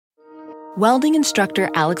Welding instructor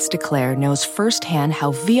Alex DeClaire knows firsthand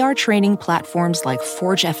how VR training platforms like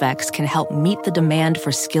ForgeFX can help meet the demand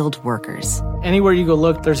for skilled workers. Anywhere you go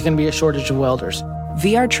look, there's going to be a shortage of welders.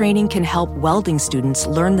 VR training can help welding students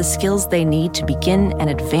learn the skills they need to begin and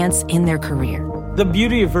advance in their career. The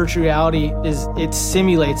beauty of virtual reality is it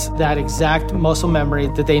simulates that exact muscle memory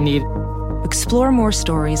that they need. Explore more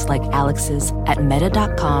stories like Alex's at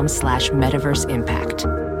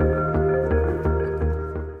meta.com/metaverseimpact.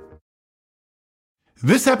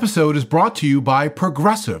 This episode is brought to you by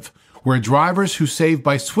Progressive, where drivers who save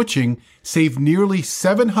by switching save nearly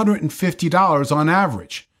 $750 on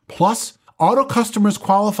average. Plus, auto customers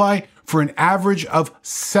qualify for an average of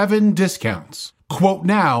 7 discounts. Quote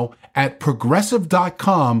now at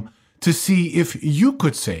Progressive.com to see if you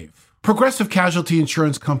could save. Progressive Casualty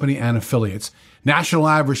Insurance Company and Affiliates. National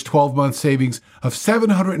average 12-month savings of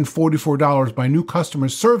 $744 by new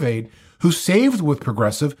customers surveyed who saved with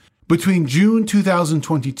Progressive between June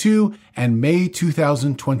 2022 and May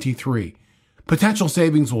 2023. Potential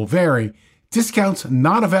savings will vary. Discounts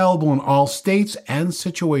not available in all states and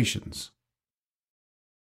situations.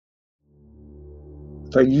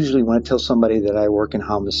 I usually, when I tell somebody that I work in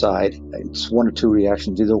homicide, it's one or two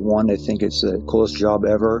reactions. Either one, they think it's the coolest job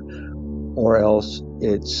ever, or else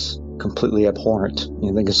it's completely abhorrent.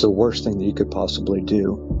 You think it's the worst thing that you could possibly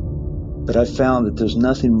do. But I've found that there's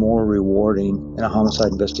nothing more rewarding in a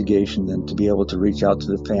homicide investigation than to be able to reach out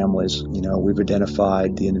to the families. You know, we've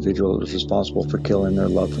identified the individual that was responsible for killing their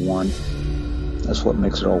loved one. That's what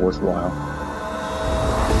makes it all worthwhile.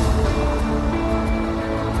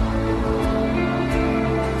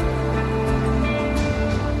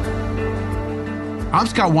 I'm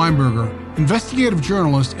Scott Weinberger, investigative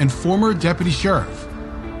journalist and former deputy sheriff.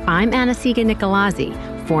 I'm Anna-Sigga Nicolazzi,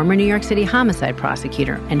 former New York City homicide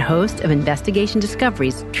prosecutor and host of Investigation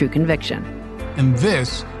Discovery's True Conviction. And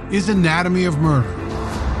this is Anatomy of Murder.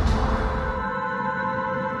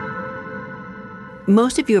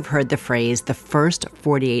 Most of you have heard the phrase, the first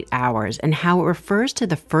 48 hours, and how it refers to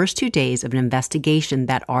the first 2 days of an investigation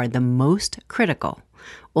that are the most critical.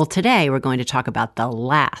 Well, today we're going to talk about the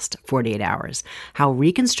last 48 hours, how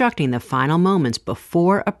reconstructing the final moments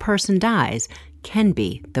before a person dies can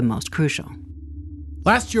be the most crucial.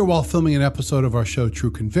 Last year, while filming an episode of our show True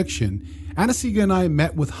Conviction, Anna-Sigga and I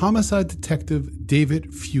met with homicide detective David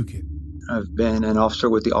Fugit. I've been an officer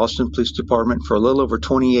with the Austin Police Department for a little over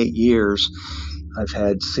 28 years. I've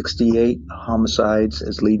had 68 homicides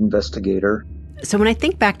as lead investigator. So when I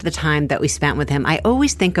think back to the time that we spent with him, I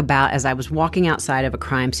always think about, as I was walking outside of a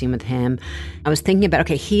crime scene with him, I was thinking about,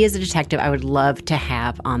 okay, he is a detective I would love to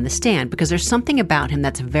have on the stand because there's something about him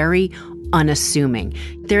that's very unassuming.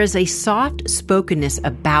 There is a soft spokenness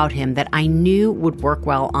about him that I knew would work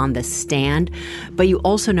well on the stand, but you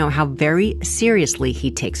also know how very seriously he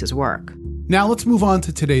takes his work. Now let's move on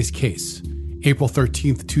to today's case. April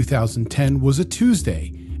 13th, 2010 was a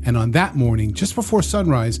Tuesday, and on that morning, just before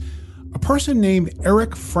sunrise, a person named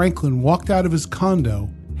Eric Franklin walked out of his condo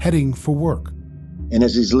heading for work. And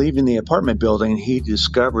as he's leaving the apartment building, he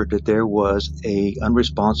discovered that there was a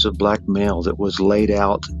unresponsive black male that was laid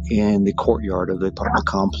out in the courtyard of the apartment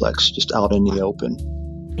complex, just out in the open.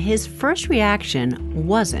 His first reaction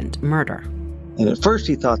wasn't murder. And at first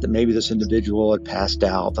he thought that maybe this individual had passed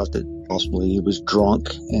out, thought that possibly he was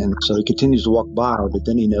drunk. And so he continues to walk by, but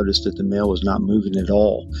then he noticed that the male was not moving at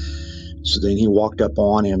all. So then he walked up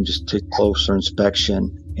on him just to closer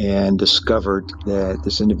inspection and discovered that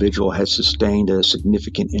this individual had sustained a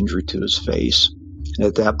significant injury to his face.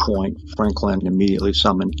 At that point, Franklin immediately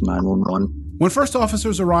summoned 911. When first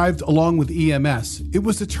officers arrived along with EMS, it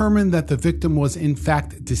was determined that the victim was in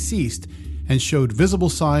fact deceased and showed visible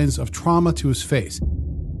signs of trauma to his face.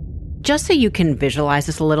 Just so you can visualize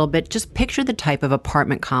this a little bit, just picture the type of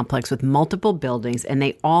apartment complex with multiple buildings, and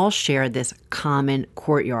they all share this common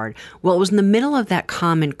courtyard. Well, it was in the middle of that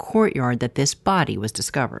common courtyard that this body was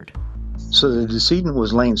discovered. So the decedent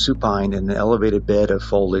was laying supine in an elevated bed of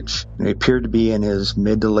foliage. He appeared to be in his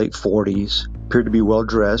mid to late 40s, appeared to be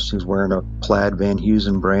well-dressed. He was wearing a plaid Van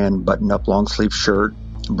Heusen brand button-up long-sleeve shirt,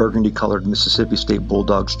 burgundy-colored Mississippi State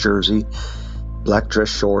Bulldogs jersey, black dress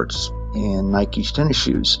shorts, and Nike tennis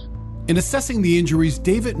shoes. In assessing the injuries,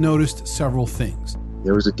 David noticed several things.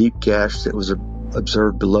 There was a deep gash that was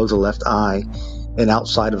observed below the left eye and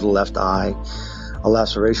outside of the left eye. A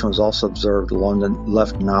laceration was also observed along the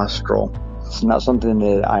left nostril. It's not something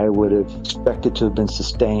that I would have expected to have been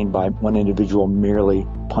sustained by one individual merely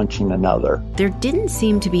punching another. There didn't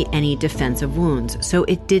seem to be any defensive wounds, so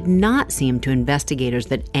it did not seem to investigators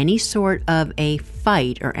that any sort of a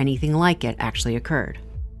fight or anything like it actually occurred.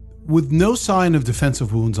 with no sign of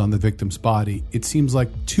defensive wounds on the victim's body, it seems like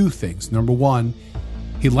two things. Number one,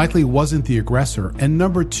 he likely wasn't the aggressor. And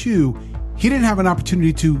number two, he didn't have an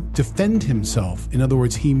opportunity to defend himself. In other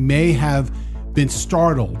words, he may have been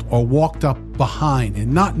startled or walked up behind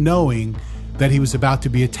and not knowing that he was about to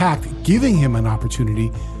be attacked, giving him an opportunity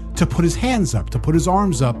to put his hands up, to put his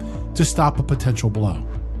arms up to stop a potential blow.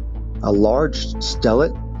 A large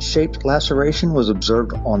stellate-shaped laceration was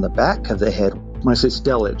observed on the back of the head. When I say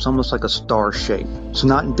stellate, it's almost like a star shape. It's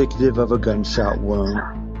not indicative of a gunshot wound.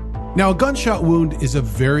 Now, a gunshot wound is a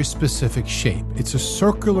very specific shape. It's a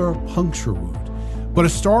circular puncture wound. But a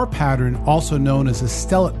star pattern, also known as a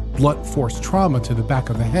stellate blunt force trauma to the back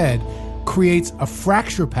of the head, creates a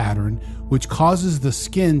fracture pattern which causes the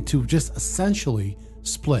skin to just essentially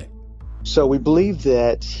split. So we believe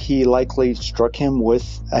that he likely struck him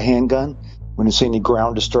with a handgun. We didn't see any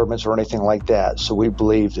ground disturbance or anything like that. So we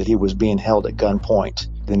believe that he was being held at gunpoint.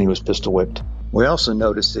 Then he was pistol whipped. We also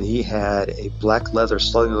noticed that he had a black leather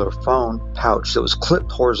cellular phone pouch that was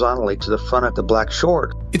clipped horizontally to the front of the black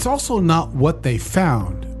short. It's also not what they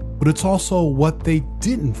found, but it's also what they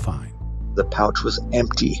didn't find. The pouch was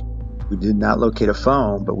empty. We did not locate a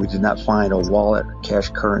phone, but we did not find a wallet or cash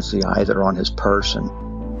currency either on his person.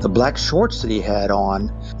 The black shorts that he had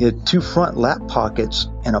on, he had two front lap pockets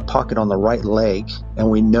and a pocket on the right leg, and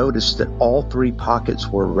we noticed that all three pockets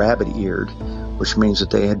were rabbit-eared, which means that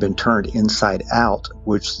they had been turned inside out,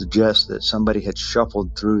 which suggests that somebody had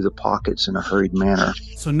shuffled through the pockets in a hurried manner.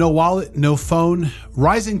 So no wallet, no phone.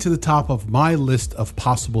 Rising to the top of my list of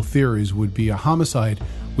possible theories would be a homicide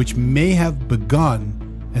which may have begun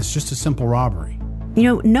as just a simple robbery. You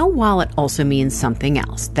know, no wallet also means something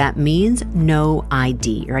else. That means no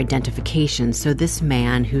ID or identification. So this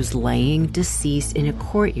man who's laying deceased in a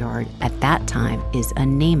courtyard at that time is a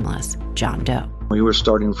nameless John Doe. We were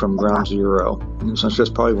starting from ground zero. And so that's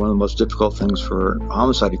probably one of the most difficult things for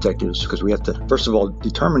homicide detectives, because we have to, first of all,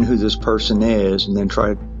 determine who this person is and then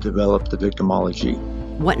try to develop the victimology.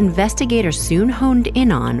 What investigators soon honed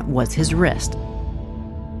in on was his wrist.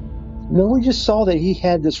 No, we just saw that he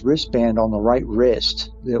had this wristband on the right wrist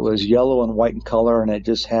that was yellow and white in color, and it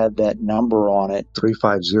just had that number on it,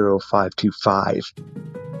 350525.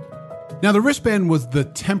 Now, the wristband was the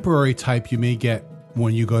temporary type you may get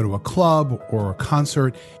when you go to a club or a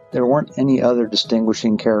concert. There weren't any other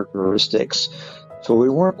distinguishing characteristics, so we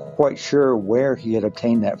weren't quite sure where he had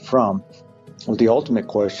obtained that from. Well, the ultimate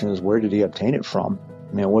question is, where did he obtain it from?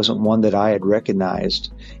 I mean, it wasn't one that I had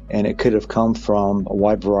recognized, and it could have come from a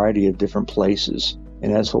wide variety of different places.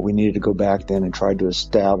 And that's what we needed to go back then and try to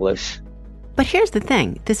establish. But here's the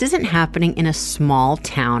thing. This isn't happening in a small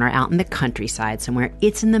town or out in the countryside somewhere.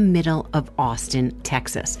 It's in the middle of Austin,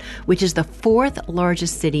 Texas, which is the fourth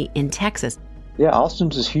largest city in Texas. Yeah,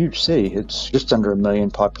 Austin's a huge city. It's just under 1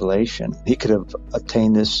 million population. He could have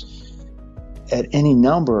obtained this at any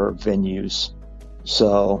number of venues.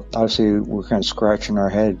 So obviously we're kind of scratching our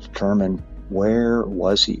head to determine where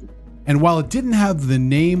was he. And while it didn't have the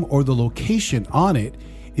name or the location on it,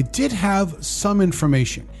 it did have some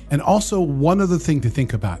information. And also one other thing to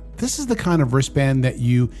think about. This is the kind of wristband that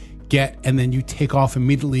you get and then you take off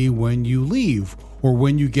immediately when you leave or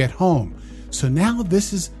when you get home. So now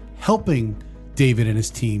this is helping David and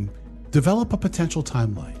his team develop a potential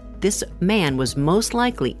timeline. This man was most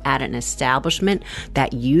likely at an establishment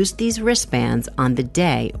that used these wristbands on the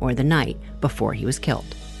day or the night before he was killed.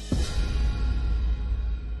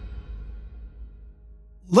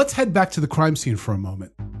 Let's head back to the crime scene for a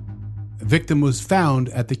moment. A victim was found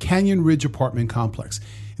at the Canyon Ridge apartment complex.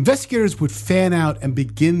 Investigators would fan out and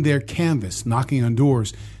begin their canvass, knocking on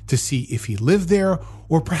doors to see if he lived there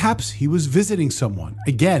or perhaps he was visiting someone.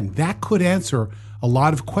 Again, that could answer a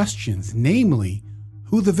lot of questions, namely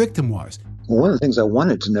who the victim was. One of the things I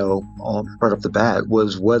wanted to know right off the bat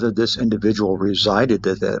was whether this individual resided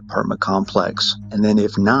at that apartment complex. And then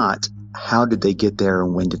if not, how did they get there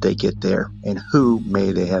and when did they get there? And who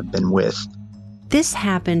may they have been with? This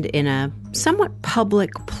happened in a somewhat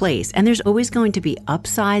public place, and there's always going to be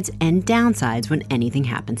upsides and downsides when anything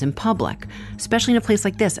happens in public, especially in a place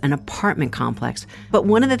like this, an apartment complex. But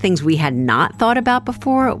one of the things we had not thought about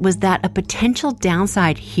before was that a potential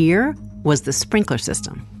downside here was the sprinkler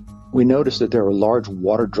system. We noticed that there were large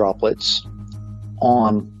water droplets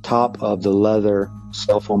on top of the leather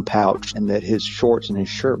cell phone pouch and that his shorts and his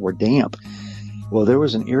shirt were damp. Well, there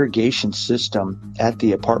was an irrigation system at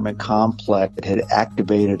the apartment complex that had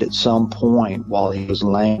activated at some point while he was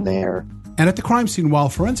laying there. And at the crime scene, while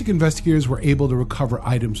forensic investigators were able to recover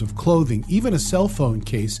items of clothing, even a cell phone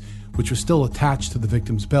case, which was still attached to the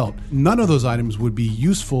victim's belt, none of those items would be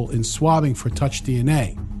useful in swabbing for touch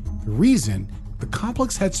DNA. The reason The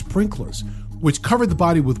complex had sprinklers, which covered the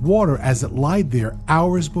body with water as it lied there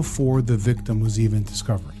hours before the victim was even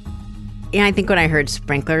discovered. Yeah, I think when I heard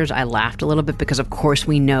sprinklers, I laughed a little bit because, of course,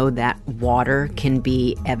 we know that water can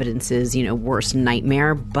be evidence's, worst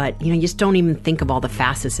nightmare. But, you just don't even think of all the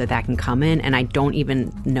facets that can come in. And I don't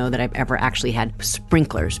even know that I've ever actually had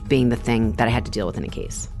sprinklers being the thing that I had to deal with in a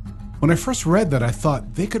case. When I first read that, I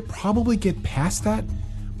thought they could probably get past that.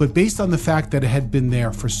 But based on the fact that it had been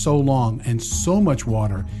there for so long and so much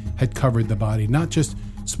water had covered the body, not just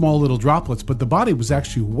small little droplets, but the body was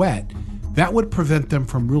actually wet, that would prevent them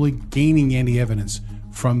from really gaining any evidence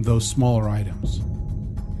from those smaller items.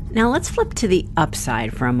 Now let's flip to the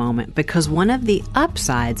upside for a moment, because one of the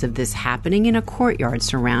upsides of this happening in a courtyard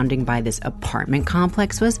surrounding by this apartment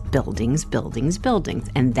complex was buildings, buildings, buildings.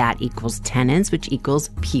 And that equals tenants, which equals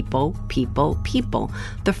people, people, people.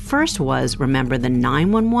 The first was, remember, the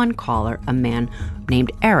 911 caller, a man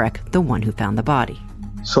named Eric, the one who found the body.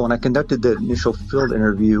 So when I conducted the initial field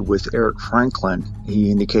interview with Eric Franklin,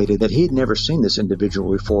 he indicated that he had never seen this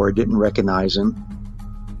individual before, didn't recognize him.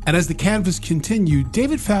 And as the canvass continued,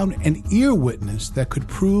 David found an ear witness that could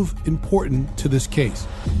prove important to this case.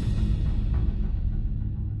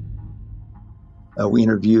 We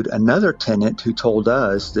interviewed another tenant who told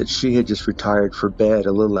us that she had just retired for bed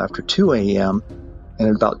a little after 2 a.m. And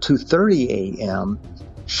at about 2:30 a.m.,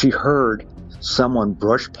 she heard someone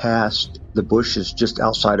brush past the bushes just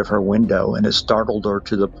outside of her window, and it startled her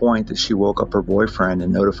to the point that she woke up her boyfriend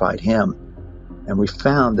and notified him. And we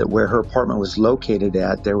found that where her apartment was located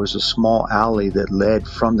at, there was a small alley that led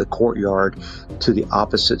from the courtyard to the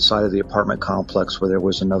opposite side of the apartment complex where there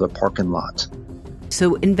was another parking lot.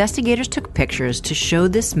 So investigators took pictures to show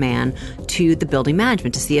this man to the building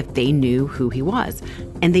management to see if they knew who he was.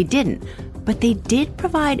 And they didn't. But they did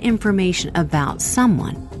provide information about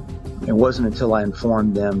someone. It wasn't until I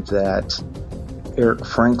informed them that Eric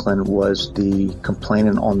Franklin was the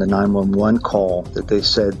complainant on the 911 call that they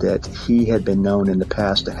said that he had been known in the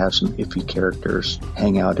past to have some iffy characters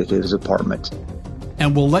hang out at his apartment.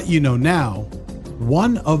 And we'll let you know now,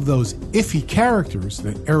 one of those iffy characters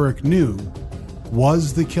that Eric knew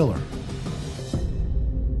was the killer.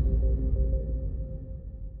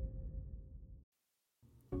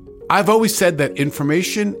 I've always said that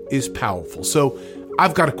information is powerful, so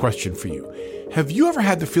I've got a question for you. Have you ever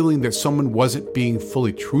had the feeling that someone wasn't being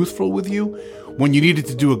fully truthful with you when you needed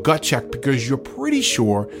to do a gut check because you're pretty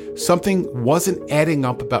sure something wasn't adding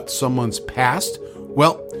up about someone's past?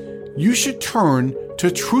 Well, you should turn to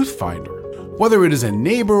TruthFinder. Whether it is a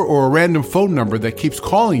neighbor or a random phone number that keeps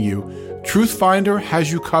calling you, TruthFinder has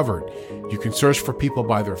you covered. You can search for people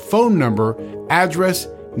by their phone number, address,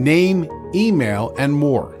 name, email, and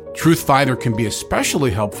more. TruthFinder can be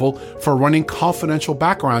especially helpful for running confidential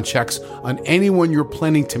background checks on anyone you're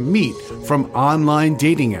planning to meet from online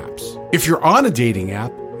dating apps. If you're on a dating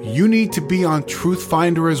app, you need to be on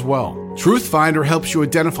TruthFinder as well. TruthFinder helps you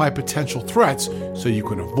identify potential threats so you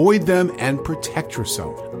can avoid them and protect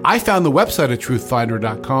yourself. I found the website at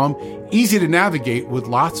truthfinder.com easy to navigate with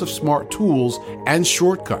lots of smart tools and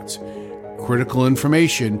shortcuts. Critical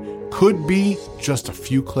information could be just a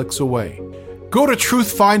few clicks away. Go to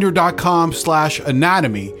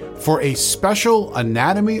truthfinder.com/anatomy for a special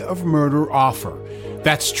Anatomy of Murder offer.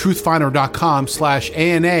 That's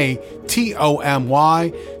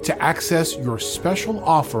truthfinder.com/ANATOMY to access your special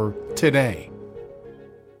offer today.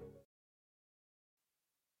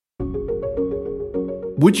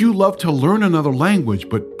 Would you love to learn another language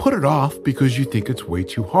but put it off because you think it's way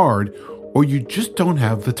too hard or you just don't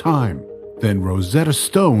have the time? Then Rosetta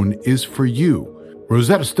Stone is for you.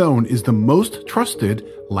 Rosetta Stone is the most trusted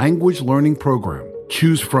language learning program.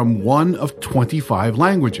 Choose from one of 25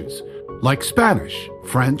 languages, like Spanish,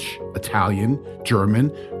 French, Italian,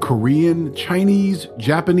 German, Korean, Chinese,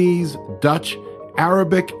 Japanese, Dutch,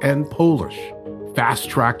 Arabic, and Polish.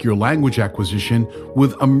 Fast-track your language acquisition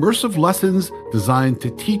with immersive lessons designed to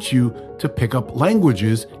teach you to pick up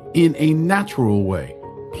languages in a natural way.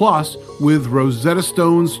 Plus, with Rosetta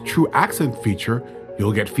Stone's True Accent feature,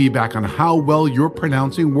 you'll get feedback on how well you're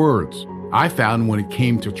pronouncing words. I found when it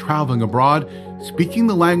came to traveling abroad, speaking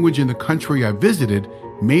the language in the country I visited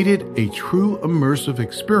made it a true immersive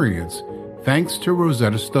experience thanks to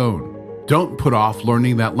Rosetta Stone. Don't put off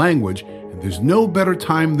learning that language, and there's no better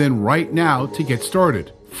time than right now to get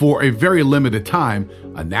started. For a very limited time,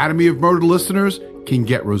 Anatomy of Murder listeners can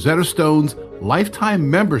get Rosetta Stone's lifetime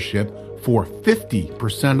membership for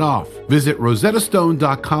 50% off. Visit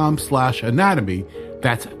rosettastone.com/anatomy.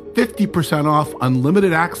 That's 50% off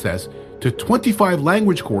unlimited access to 25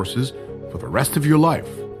 language courses for the rest of your life.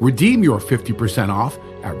 Redeem your 50% off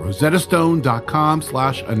at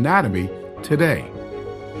rosettastone.com/anatomy today.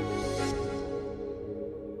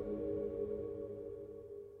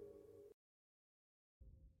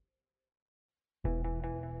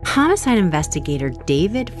 Homicide investigator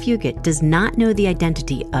David Fugit does not know the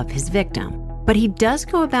identity of his victim, but he does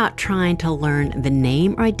go about trying to learn the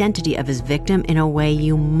name or identity of his victim in a way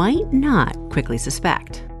you might not quickly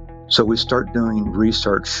suspect. So we start doing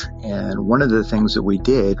research, and one of the things that we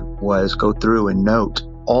did was go through and note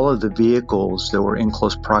all of the vehicles that were in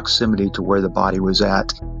close proximity to where the body was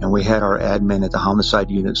at. And we had our admin at the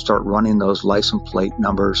homicide unit start running those license plate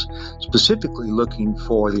numbers, specifically looking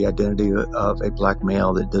for the identity of a black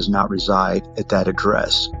male that does not reside at that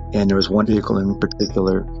address. And there was one vehicle in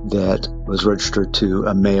particular that was registered to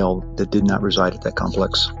a male that did not reside at that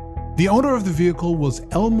complex. The owner of the vehicle was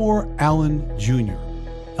Elmore Allen Jr.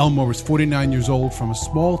 Elmore was 49 years old from a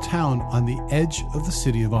small town on the edge of the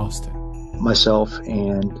city of Austin. Myself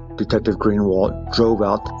and Detective Greenwald drove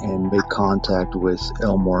out and made contact with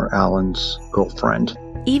Elmore Allen's girlfriend.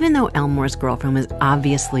 Even though Elmore's girlfriend was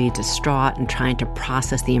obviously distraught and trying to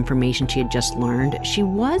process the information she had just learned, she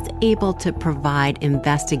was able to provide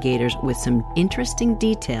investigators with some interesting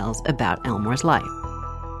details about Elmore's life.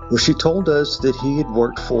 Well, she told us that he had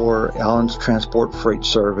worked for Allen's Transport Freight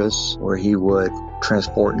Service, where he would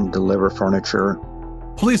transport and deliver furniture.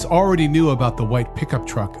 Police already knew about the white pickup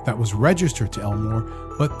truck that was registered to Elmore,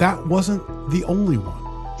 but that wasn't the only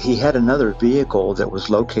one. He had another vehicle that was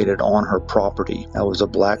located on her property. That was a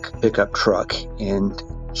black pickup truck, and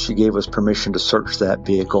she gave us permission to search that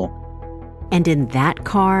vehicle. And in that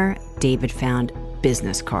car, David found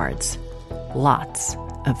business cards. Lots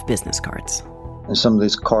of business cards. And some of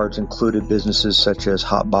these cards included businesses such as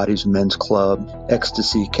Hot Bodies Men's Club,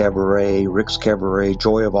 Ecstasy Cabaret, Rick's Cabaret,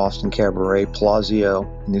 Joy of Austin Cabaret, Plazio.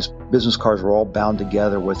 And these business cards were all bound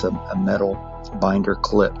together with a metal binder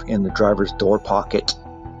clip in the driver's door pocket.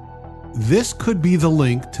 This could be the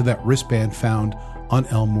link to that wristband found on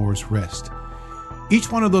Elmore's wrist.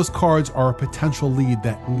 Each one of those cards are a potential lead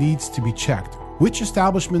that needs to be checked. Which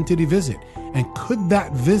establishment did he visit? And could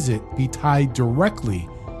that visit be tied directly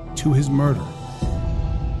to his murder?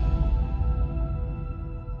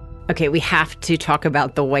 Okay, we have to talk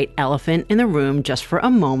about the white elephant in the room just for a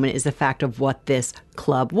moment, is the fact of what this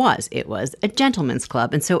club was. It was a gentleman's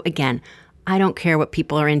club. And so again, I don't care what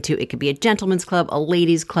people are into. It could be a gentleman's club, a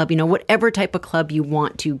ladies' club, whatever type of club you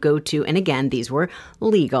want to go to. And again, these were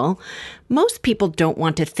legal. Most people don't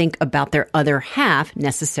want to think about their other half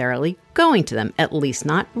necessarily going to them, at least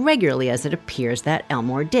not regularly, as it appears that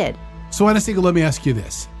Elmore did. So, Anastasia, let me ask you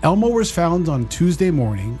this. Elmore was found on Tuesday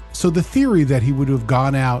morning, so the theory that he would have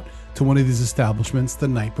gone out to one of these establishments the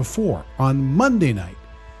night before, on Monday night.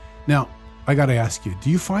 Now, I got to ask you, do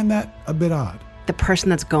you find that a bit odd? The person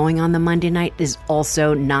that's going on the Monday night is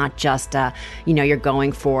also not just, you're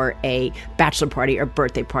going for a bachelor party or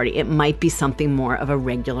birthday party. It might be something more of a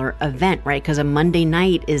regular event, right? Because a Monday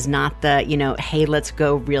night is not the, hey, let's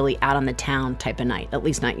go really out on the town type of night, at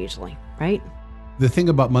least not usually, right? The thing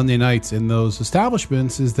about Monday nights in those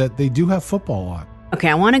establishments is that they do have football on. Okay,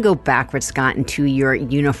 I want to go backwards, Scott, into your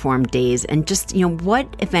uniform days and just, what,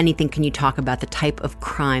 if anything, can you talk about the type of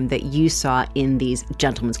crime that you saw in these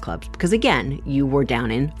gentlemen's clubs? Because again, you were down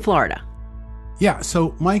in Florida. Yeah,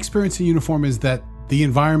 so my experience in uniform is that the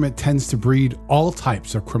environment tends to breed all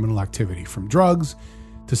types of criminal activity, from drugs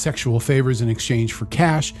to sexual favors in exchange for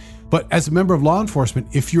cash. But as a member of law enforcement,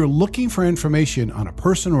 if you're looking for information on a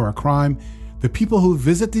person or a crime, the people who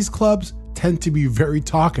visit these clubs tend to be very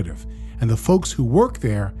talkative. And the folks who work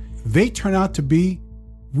there, they turn out to be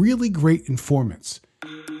really great informants.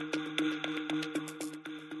 The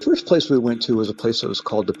first place we went to was a place that was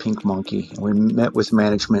called the Pink Monkey. And we met with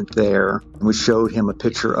management there, and we showed him a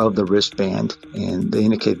picture of the wristband, and they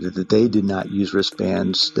indicated that they did not use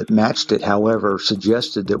wristbands that matched it, however,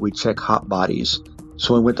 suggested that we check Hot Bodies.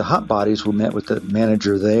 So when we went to Hot Bodies, we met with the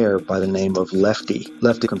manager there by the name of Lefty.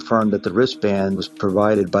 Lefty confirmed that the wristband was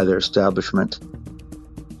provided by their establishment.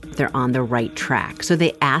 They're on the right track. So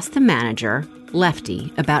they asked the manager,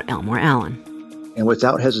 Lefty, about Elmore Allen. And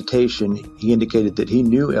without hesitation, he indicated that he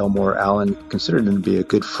knew Elmore Allen, considered him to be a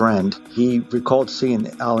good friend. He recalled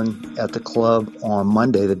seeing Allen at the club on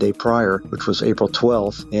Monday, the day prior, which was April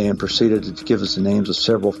 12th, and proceeded to give us the names of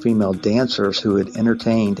several female dancers who had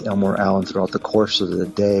entertained Elmore Allen throughout the course of the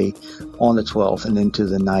day on the 12th and into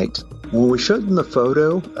the night. When we showed them the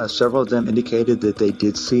photo, several of them indicated that they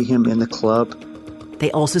did see him in the club.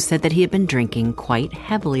 They also said that he had been drinking quite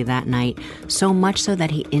heavily that night, so much so that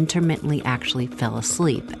he intermittently actually fell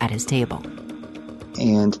asleep at his table.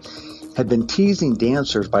 And had been teasing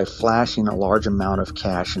dancers by flashing a large amount of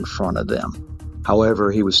cash in front of them.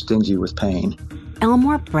 However, he was stingy with pain.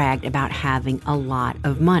 Elmore bragged about having a lot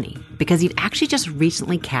of money because he'd actually just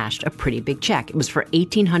recently cashed a pretty big check. It was for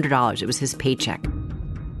 $1,800. It was his paycheck.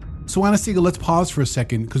 So, Anna Siegel, let's pause for a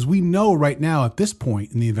second, because we know right now at this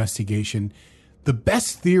point in the investigation, the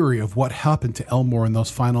best theory of what happened to Elmore in those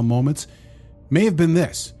final moments may have been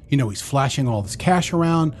this. He's flashing all this cash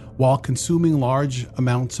around while consuming large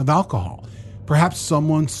amounts of alcohol. Perhaps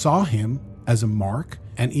someone saw him as a mark,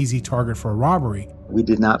 an easy target for a robbery. We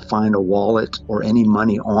did not find a wallet or any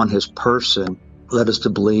money on his person, led us to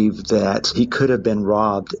believe that he could have been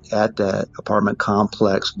robbed at that apartment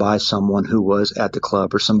complex by someone who was at the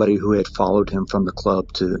club or somebody who had followed him from the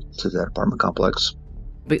club to that apartment complex.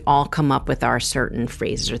 We all come up with our certain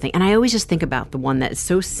phrases or things. And I always just think about the one that is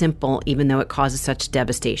so simple, even though it causes such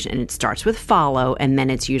devastation. And it starts with follow, and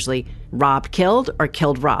then it's usually robbed, killed, or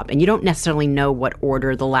killed, robbed. And you don't necessarily know what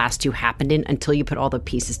order the last two happened in until you put all the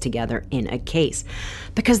pieces together in a case.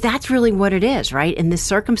 Because that's really what it is, right? In this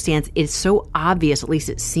circumstance, it's so obvious, at least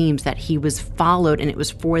it seems, that he was followed and it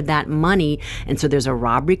was for that money. And so there's a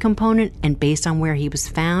robbery component, and based on where he was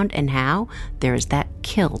found and how, there's that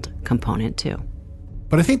killed component too.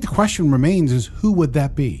 But I think the question remains is, who would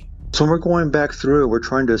that be? So we're going back through, we're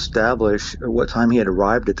trying to establish what time he had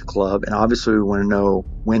arrived at the club, and obviously we want to know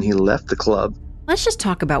when he left the club. Let's just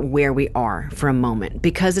talk about where we are for a moment,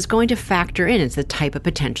 because it's going to factor in. It's the type of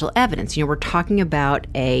potential evidence. We're talking about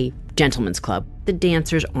a gentleman's club. The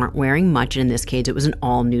dancers aren't wearing much, and in this case, it was an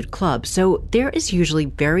all-nude club. So there is usually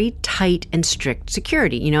very tight and strict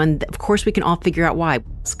security, and of course we can all figure out why.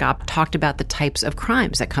 Scott talked about the types of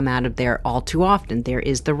crimes that come out of there all too often. There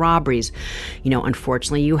is the robberies.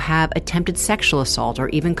 Unfortunately, you have attempted sexual assault or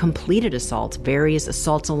even completed assaults, various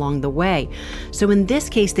assaults along the way. So in this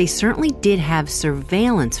case, they certainly did have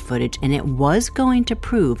surveillance footage, and it was going to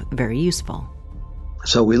prove very useful.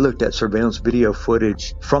 So we looked at surveillance video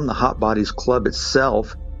footage from the Hot Bodies Club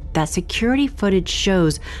itself. That security footage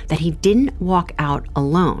shows that he didn't walk out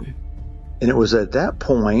alone. And it was at that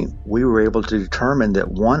point we were able to determine that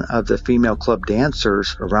one of the female club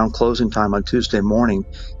dancers around closing time on Tuesday morning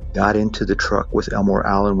got into the truck with Elmore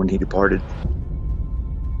Allen when he departed.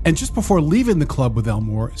 And just before leaving the club with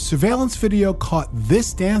Elmore, surveillance video caught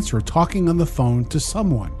this dancer talking on the phone to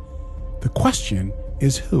someone. The question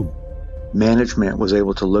is who? Management was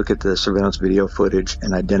able to look at the surveillance video footage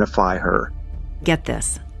and identify her. Get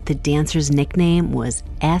this. The dancer's nickname was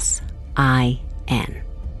S-I-N.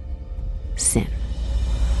 Sin.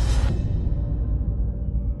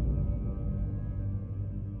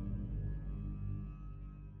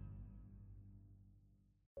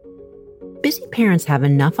 Busy parents have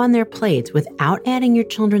enough on their plates without adding your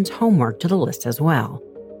children's homework to the list as well.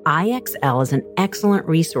 IXL is an excellent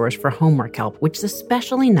resource for homework help, which is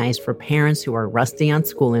especially nice for parents who are rusty on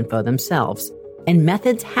school info themselves. And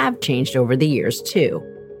methods have changed over the years, too.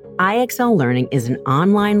 IXL Learning is an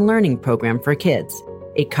online learning program for kids.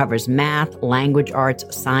 It covers math, language arts,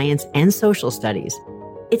 science, and social studies.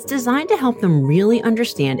 It's designed to help them really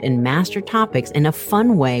understand and master topics in a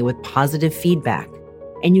fun way with positive feedback.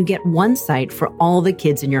 And you get one site for all the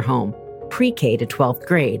kids in your home, pre-K to 12th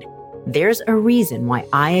grade. There's a reason why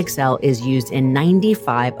IXL is used in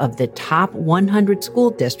 95 of the top 100 school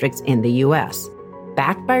districts in the U.S.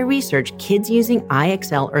 Backed by research, kids using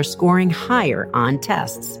IXL are scoring higher on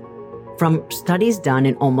tests. From studies done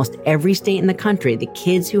in almost every state in the country, the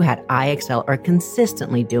kids who had IXL are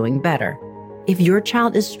consistently doing better. If your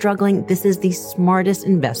child is struggling, this is the smartest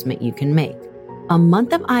investment you can make. A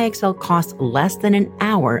month of IXL costs less than an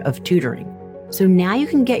hour of tutoring. So now you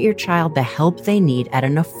can get your child the help they need at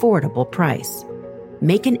an affordable price.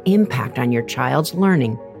 Make an impact on your child's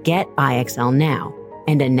learning. Get IXL now.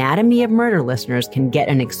 And Anatomy of Murder listeners can get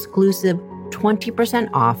an exclusive 20%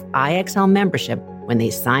 off IXL membership when they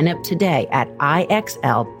sign up today at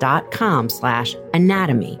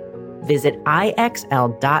IXL.com/anatomy. Visit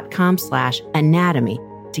IXL.com/anatomy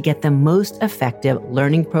to get the most effective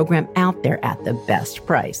learning program out there at the best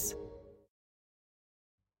price.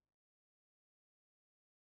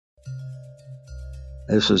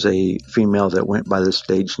 This was a female that went by the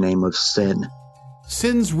stage name of Sin.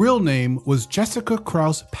 Sin's real name was Jessica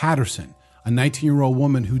Krause Patterson, a 19-year-old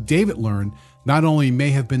woman who David learned not only may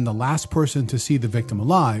have been the last person to see the victim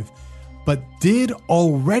alive, but did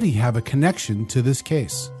already have a connection to this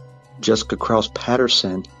case. Jessica Krause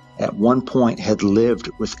Patterson at one point had lived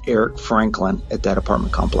with Eric Franklin at that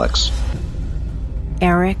apartment complex.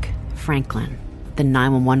 Eric Franklin, the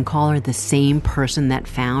 911 caller, the same person that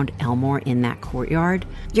found Elmore in that courtyard.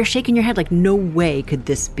 You're shaking your head like, no way could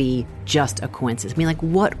this be just a coincidence. I mean, like,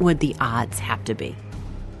 what would the odds have to be?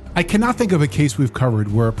 I cannot think of a case we've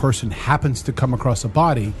covered where a person happens to come across a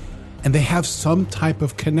body and they have some type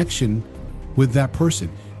of connection with that person.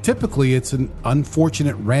 Typically, it's an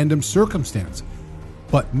unfortunate random circumstance,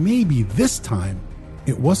 but maybe this time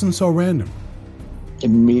it wasn't so random.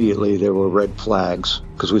 Immediately, there were red flags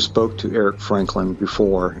because we spoke to Eric Franklin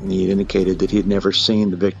before, and he had indicated that he had never seen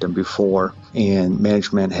the victim before, and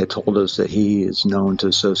management had told us that he is known to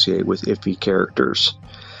associate with iffy characters.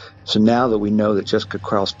 So now that we know that Jessica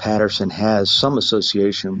Krause Patterson has some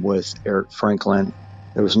association with Eric Franklin,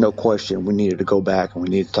 there was no question we needed to go back and we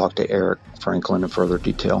needed to talk to Eric Franklin in further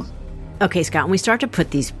detail. Okay, Scott, when we start to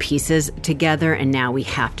put these pieces together, and now we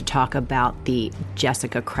have to talk about the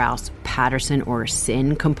Jessica Krause Patterson or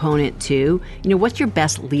sin component too, what's your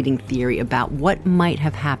best leading theory about what might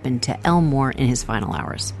have happened to Elmore in his final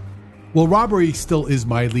hours? Well, robbery still is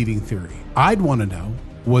my leading theory. I'd want to know,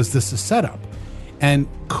 was this a setup? And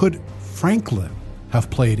could Franklin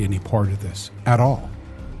have played any part of this at all?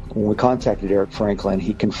 When we contacted Eric Franklin,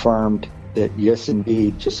 he confirmed that yes,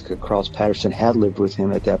 indeed, Jessica Krause Patterson had lived with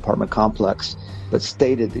him at the apartment complex, but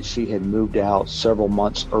stated that she had moved out several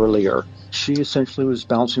months earlier. She essentially was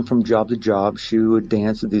bouncing from job to job. She would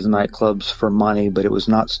dance at these nightclubs for money, but it was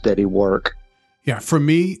not steady work. Yeah, for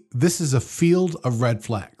me, this is a field of red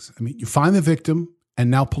flags. I mean, you find the victim, and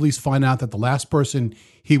now police find out that the last person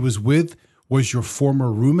he was with was your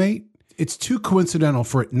former roommate. It's too coincidental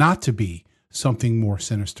for it not to be something more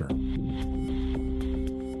sinister.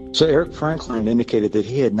 So Eric Franklin indicated that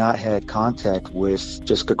he had not had contact with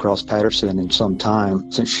Jessica Krause Patterson in some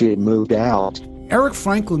time since she had moved out. Eric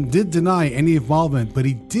Franklin did deny any involvement, but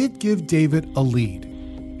he did give David a lead.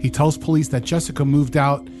 He tells police that Jessica moved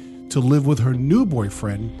out to live with her new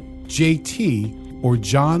boyfriend, JT, or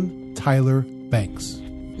John Tyler Banks.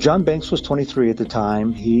 John Banks was 23 at the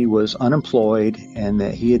time. He was unemployed, and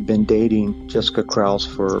that he had been dating Jessica Krause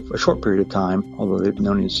for a short period of time, although they'd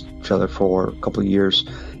known each other for a couple of years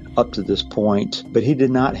up to this point. But he did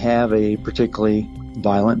not have a particularly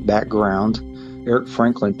violent background. Eric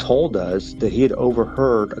Franklin told us that he had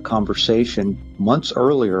overheard a conversation months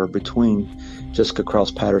earlier between Jessica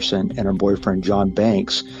Krause Patterson and her boyfriend, John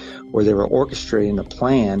Banks, where they were orchestrating a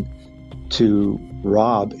plan to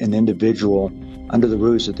rob an individual under the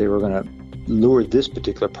ruse that they were going to lure this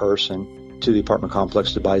particular person to the apartment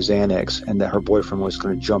complex to buy Xanax, and that her boyfriend was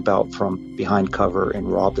going to jump out from behind cover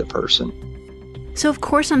and rob the person. So, of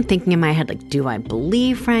course, I'm thinking in my head, do I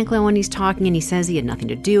believe Franklin when he's talking and he says he had nothing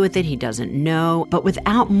to do with it, he doesn't know? But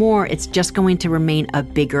without more, it's just going to remain a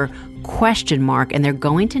bigger question mark, and they're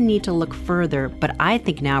going to need to look further. But I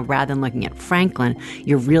think now, rather than looking at Franklin,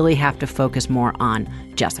 you really have to focus more on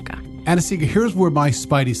Jessica. Anna-Sigga, here's where my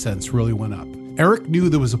spidey sense really went up. Eric knew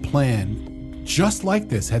there was a plan just like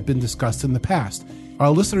this had been discussed in the past. Our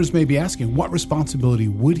listeners may be asking, what responsibility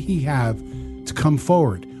would he have to come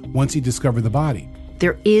forward once he discovered the body?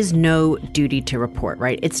 There is no duty to report,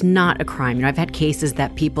 right? It's not a crime. I've had cases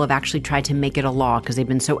that people have actually tried to make it a law because they've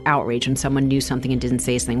been so outraged when someone knew something and didn't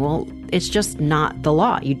say something. Well, it's just not the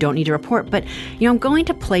law. You don't need to report. But, I'm going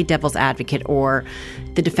to play devil's advocate or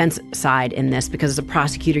the defense side in this, because as a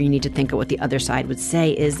prosecutor, you need to think of what the other side would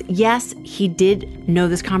say is, yes, he did know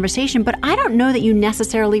this conversation, but I don't know that you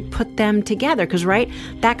necessarily put them together because, right,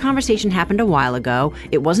 that conversation happened a while ago.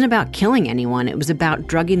 It wasn't about killing anyone. It was about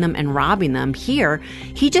drugging them and robbing them. Here,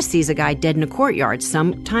 he just sees a guy dead in a courtyard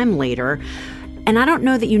sometime later. And I don't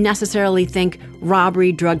know that you necessarily think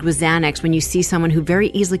robbery drugged with Xanax when you see someone who very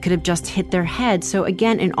easily could have just hit their head. So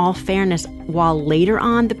again, in all fairness, while later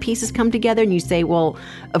on the pieces come together and you say, well,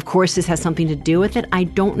 of course this has something to do with it, I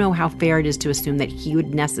don't know how fair it is to assume that he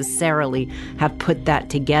would necessarily have put that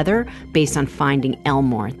together based on finding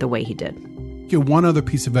Elmore the way he did. One other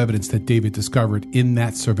piece of evidence that David discovered in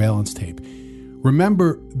that surveillance tape.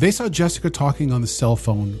 Remember, they saw Jessica talking on the cell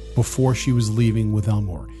phone before she was leaving with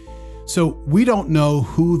Elmore. So we don't know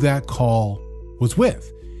who that call was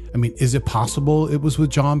with. I mean, is it possible it was with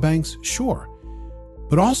John Banks? Sure.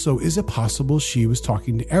 But also, is it possible she was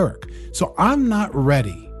talking to Eric? So I'm not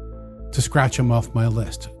ready to scratch him off my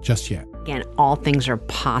list just yet. Again, all things are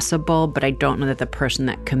possible, but I don't know that the person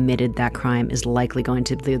that committed that crime is likely going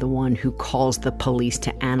to be the one who calls the police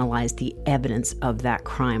to analyze the evidence of that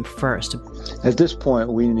crime first. At this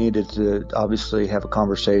point, we needed to obviously have a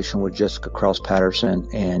conversation with Jessica Krause Patterson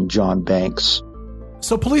and John Banks.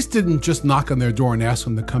 So police didn't just knock on their door and ask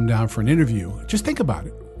them to come down for an interview. Just think about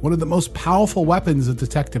it. One of the most powerful weapons a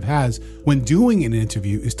detective has when doing an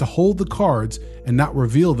interview is to hold the cards and not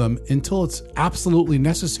reveal them until it's absolutely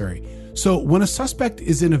necessary. So when a suspect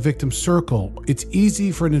is in a victim's circle, it's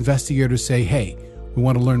easy for an investigator to say, hey, we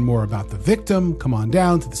want to learn more about the victim, come on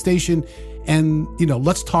down to the station, and,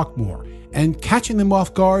 let's talk more. And catching them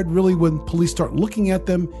off guard, really, when police start looking at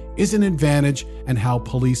them, is an advantage, and how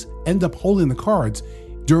police end up holding the cards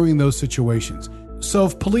during those situations. So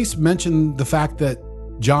if police mention the fact that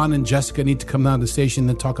John and Jessica need to come down to the station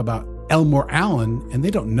and talk about Elmore Allen, and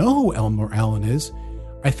they don't know who Elmore Allen is,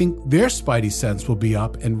 I think their spidey sense will be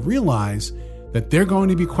up and realize that they're going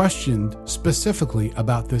to be questioned specifically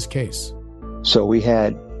about this case. So we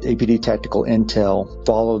had APD Tactical Intel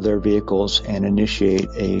follow their vehicles and initiate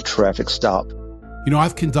a traffic stop.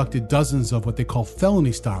 I've conducted dozens of what they call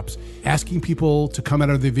felony stops, asking people to come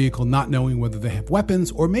out of their vehicle not knowing whether they have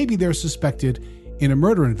weapons or maybe they're suspected in a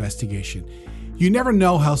murder investigation. You never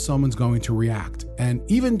know how someone's going to react, and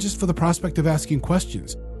even just for the prospect of asking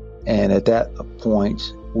questions. And at that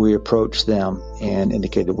point, we approached them and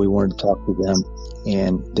indicated we wanted to talk to them,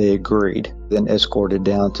 and they agreed. Then escorted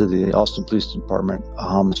down to the Austin Police Department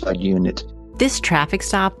homicide unit. This traffic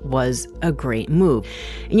stop was a great move.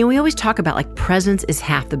 And we always talk about presence is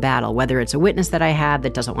half the battle, whether it's a witness that I have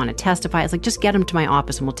that doesn't want to testify. It's just get them to my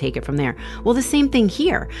office and we'll take it from there. Well, the same thing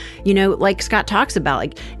here. Like Scott talks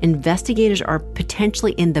about, investigators are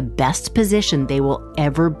potentially in the best position they will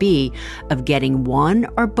ever be of getting one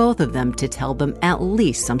or both of them to tell them at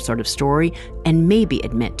least some sort of story and maybe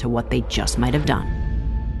admit to what they just might have done.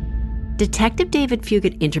 Detective David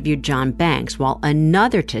Fugit interviewed John Banks while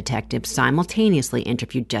another detective simultaneously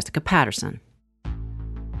interviewed Jessica Patterson.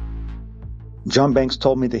 John Banks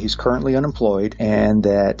told me that he's currently unemployed and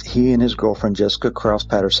that he and his girlfriend, Jessica Krause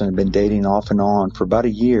Patterson, have been dating off and on for about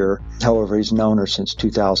a year. However, he's known her since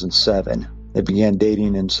 2007. They began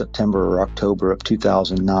dating in September or October of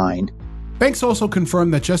 2009. Banks also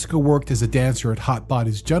confirmed that Jessica worked as a dancer at Hot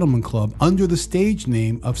Bodies Gentleman Club under the stage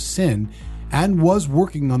name of Sin, and was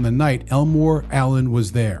working on the night Elmore Allen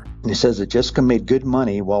was there. He says that Jessica made good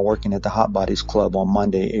money while working at the Hot Bodies Club on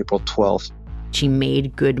Monday, April 12th. She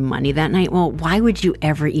made good money that night. Well, why would you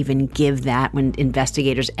ever even give that when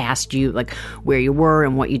investigators asked you where you were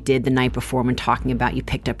and what you did the night before when talking about you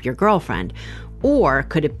picked up your girlfriend? Or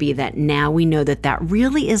could it be that now we know that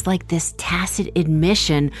really is this tacit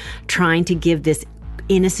admission trying to give this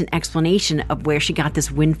innocent explanation of where she got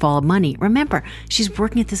this windfall of money? Remember, she's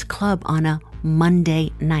working at this club on a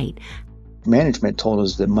Monday night. Management told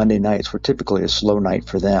us that Monday nights were typically a slow night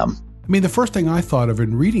for them. The first thing I thought of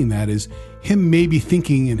in reading that is him maybe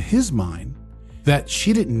thinking in his mind that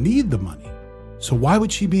she didn't need the money. So why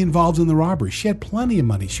would she be involved in the robbery? She had plenty of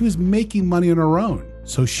money. She was making money on her own,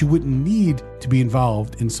 so she wouldn't need to be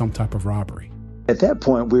involved in some type of robbery. At that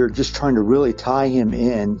point, we were just trying to really tie him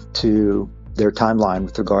in to their timeline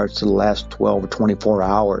with regards to the last 12 or 24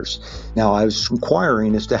 hours. Now, I was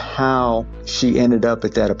inquiring as to how she ended up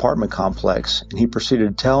at that apartment complex, and he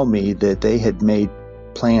proceeded to tell me that they had made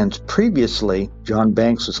plans previously. John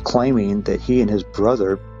Banks was claiming that he and his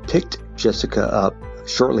brother picked Jessica up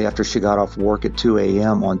shortly after she got off work at 2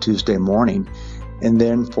 a.m. on Tuesday morning, and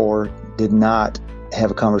then did not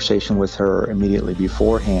have a conversation with her immediately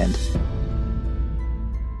beforehand.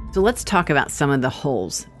 So let's talk about some of the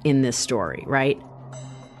holes in this story, right?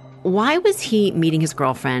 Why was he meeting his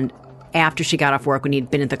girlfriend after she got off work when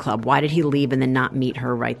he'd been at the club? Why did he leave and then not meet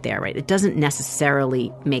her right there, right? It doesn't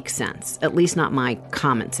necessarily make sense, at least not my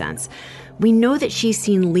common sense. We know that she's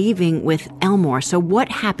seen leaving with Elmore, so what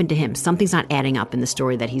happened to him? Something's not adding up in the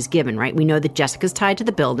story that he's given, right? We know that Jessica's tied to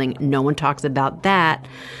the building. No one talks about that.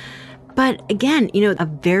 But again, a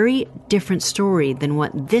very different story than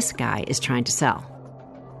what this guy is trying to sell.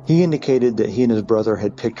 He indicated that he and his brother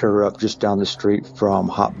had picked her up just down the street from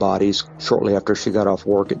Hot Bodies shortly after she got off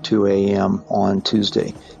work at 2 a.m. on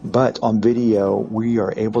Tuesday. But on video, we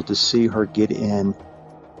are able to see her get in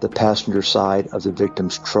the passenger side of the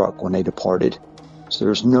victim's truck when they departed. So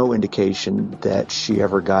there's no indication that she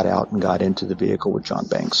ever got out and got into the vehicle with John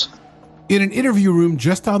Banks. In an interview room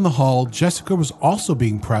just down the hall, Jessica was also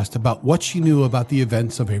being pressed about what she knew about the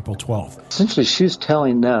events of April 12th. Essentially, she was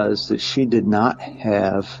telling us that she did not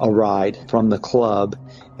have a ride from the club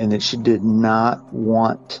and that she did not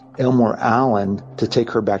want Elmore Allen to take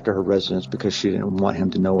her back to her residence because she didn't want him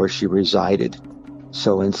to know where she resided.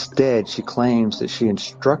 So instead, she claims that she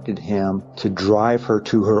instructed him to drive her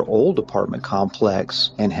to her old apartment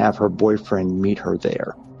complex and have her boyfriend meet her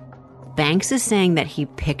there. Banks is saying that he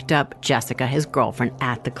picked up Jessica, his girlfriend,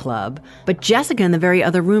 at the club. But Jessica in the very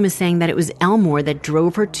other room is saying that it was Elmore that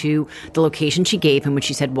drove her to the location she gave him, which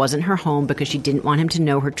she said wasn't her home because she didn't want him to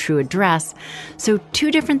know her true address. So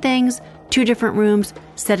two different things, two different rooms,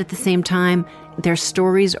 said at the same time. Their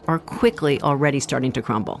stories are quickly already starting to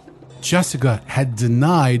crumble. Jessica had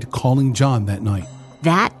denied calling John that night.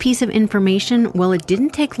 That piece of information, well, it didn't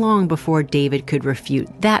take long before David could refute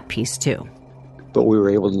that piece too. But we were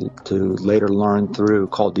able to later learn through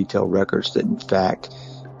call detail records that, in fact,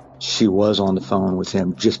 she was on the phone with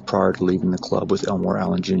him just prior to leaving the club with Elmore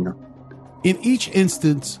Allen Jr. In each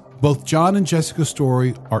instance, both John and Jessica's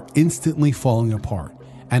story are instantly falling apart.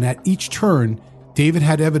 And at each turn, David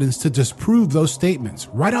had evidence to disprove those statements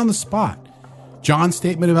right on the spot. John's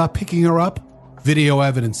statement about picking her up, video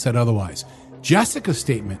evidence said otherwise. Jessica's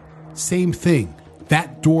statement, same thing.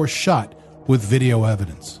 That door shut with video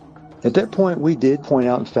evidence. At that point, we did point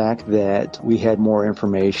out, in fact, that we had more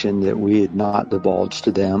information that we had not divulged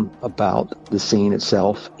to them about the scene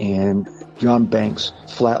itself, and John Banks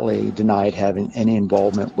flatly denied having any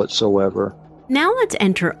involvement whatsoever. Now let's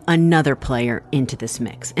enter another player into this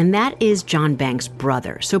mix, and that is John Banks'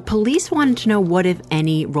 brother. So police wanted to know what, if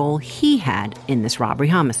any, role he had in this robbery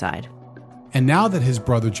homicide. And now that his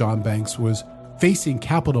brother John Banks was facing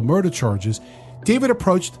capital murder charges, David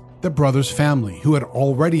approached the brother's family, who had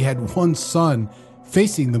already had one son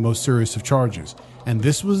facing the most serious of charges. And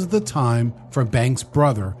this was the time for Banks'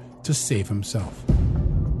 brother to save himself.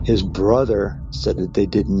 His brother said that they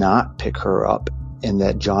did not pick her up and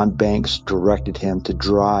that John Banks directed him to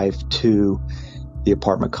drive to the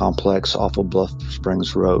apartment complex off of Bluff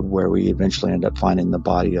Springs Road, where we eventually ended up finding the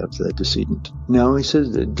body of the decedent. No, he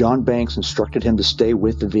says that John Banks instructed him to stay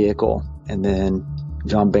with the vehicle, and then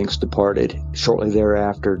John Banks departed. Shortly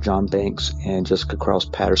thereafter, John Banks and Jessica Krause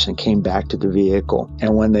Patterson came back to the vehicle,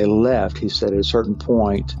 and when they left, he said at a certain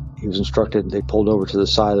point, he was instructed they pulled over to the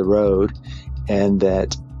side of the road, and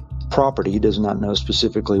that property, he does not know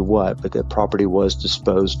specifically what, but that property was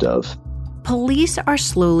disposed of. Police are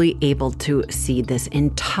slowly able to see this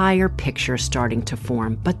entire picture starting to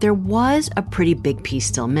form, but there was a pretty big piece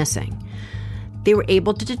still missing. They were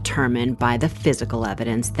able to determine by the physical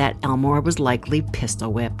evidence that Elmore was likely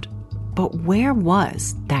pistol whipped. But where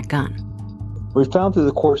was that gun? We found through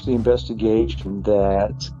the course of the investigation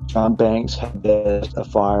that John Banks had a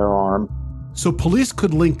firearm. So police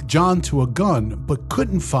could link John to a gun, but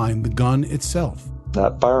couldn't find the gun itself.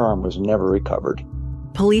 That firearm was never recovered.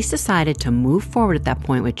 Police decided to move forward at that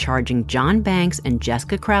point with charging John Banks and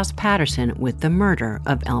Jessica Krause Patterson with the murder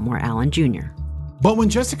of Elmore Allen Jr. But when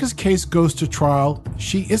Jessica's case goes to trial,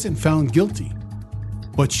 she isn't found guilty.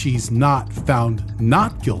 But she's not found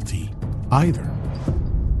not guilty either.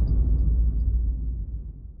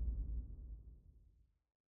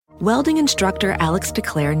 Welding instructor Alex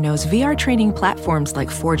DeClaire knows VR training platforms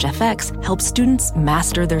like Forge FX help students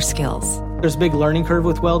master their skills. There's a big learning curve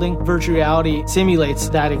with welding. Virtual reality simulates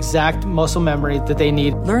that exact muscle memory that they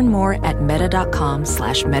need. Learn more at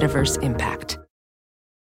meta.com/metaverseimpact.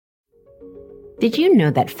 Did you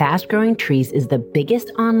know that Fast Growing Trees is the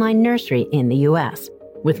biggest online nursery in the U.S.,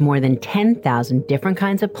 with more than 10,000 different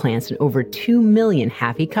kinds of plants and over 2 million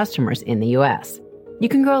happy customers in the U.S.? You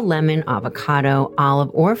can grow lemon, avocado, olive,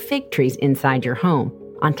 or fig trees inside your home,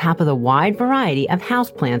 on top of the wide variety of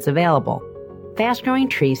houseplants available. Fast Growing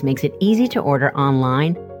Trees makes it easy to order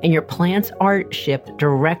online, and your plants are shipped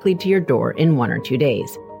directly to your door in 1 or 2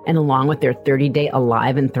 days. And along with their 30-day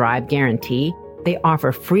Alive and Thrive guarantee, they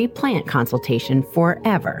offer free plant consultation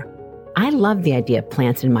forever. I love the idea of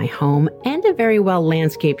plants in my home and a very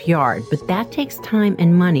well-landscaped yard, but that takes time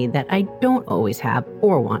and money that I don't always have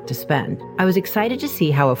or want to spend. I was excited to see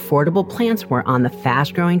how affordable plants were on the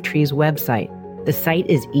Fast Growing Trees website. The site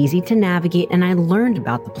is easy to navigate, and I learned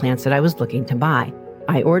about the plants that I was looking to buy.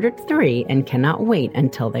 I ordered 3 and cannot wait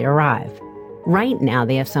until they arrive. Right now,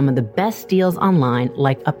 they have some of the best deals online,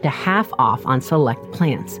 like up to half off on select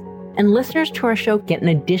plants. And listeners to our show get an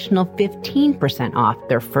additional 15% off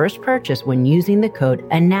their first purchase when using the code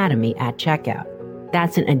ANATOMY at checkout.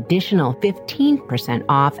 That's an additional 15%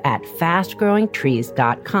 off at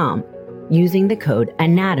fastgrowingtrees.com using the code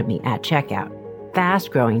ANATOMY at checkout.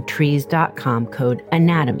 fastgrowingtrees.com code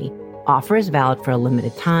ANATOMY. Offer is valid for a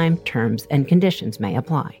limited time. Terms and conditions may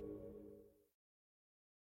apply.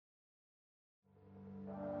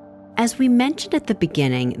 As we mentioned at the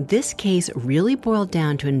beginning, this case really boiled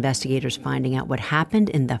down to investigators finding out what happened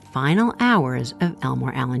in the final hours of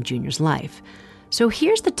Elmore Allen Jr.'s life. So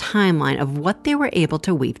here's the timeline of what they were able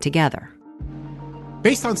to weave together.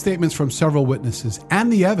 Based on statements from several witnesses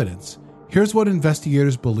and the evidence, here's what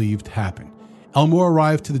investigators believed happened. Elmore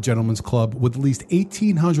arrived to the Gentlemen's Club with at least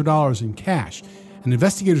 $1,800 in cash, and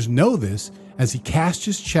investigators know this as he cashed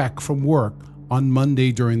his check from work on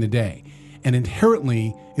Monday during the day. And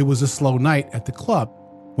inherently, it was a slow night at the club.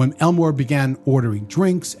 When Elmore began ordering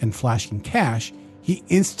drinks and flashing cash, he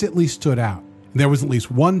instantly stood out. There was at least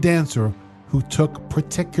one dancer who took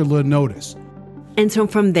particular notice. And so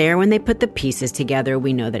from there, when they put the pieces together,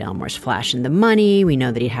 we know that Elmore's flashing the money. We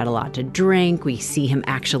know that he had a lot to drink. We see him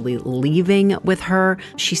actually leaving with her.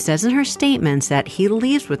 She says in her statements that he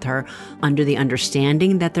leaves with her under the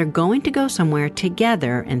understanding that they're going to go somewhere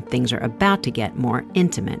together and things are about to get more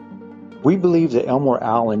intimate. We believe that Elmore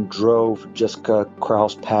Allen drove Jessica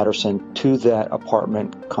Krause Patterson to that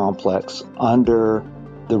apartment complex under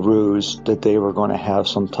the ruse that they were going to have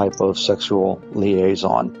some type of sexual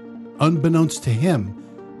liaison. Unbeknownst to him,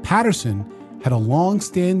 Patterson had a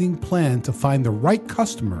long-standing plan to find the right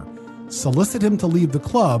customer, solicit him to leave the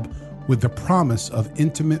club with the promise of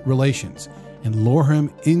intimate relations, and lure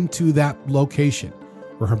him into that location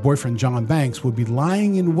where her boyfriend John Banks would be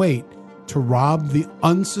lying in wait to rob the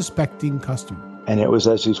unsuspecting customer. And it was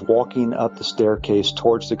as he's walking up the staircase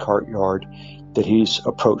towards the courtyard that he's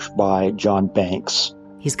approached by John Banks.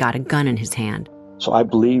 He's got a gun in his hand. So I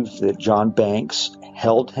believe that John Banks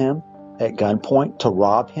held him at gunpoint to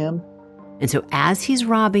rob him. And so as he's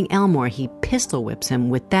robbing Elmore, he pistol whips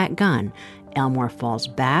him with that gun. Elmore falls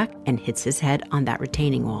back and hits his head on that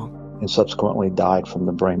retaining wall. And subsequently died from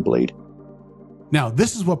the brain bleed. Now,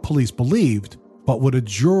 this is what police believed, but would a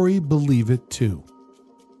jury believe it too?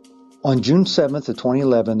 On June 7th of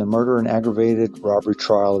 2011, the murder and aggravated robbery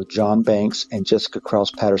trial of John Banks and Jessica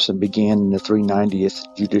Krause Patterson began in the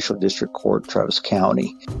 390th Judicial District Court, Travis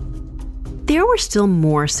County. There were still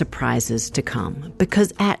more surprises to come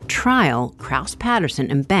because at trial, Krause Patterson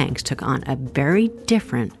and Banks took on a very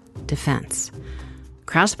different defense.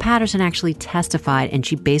 Krause Patterson actually testified, and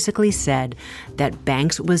she basically said that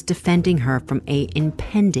Banks was defending her from an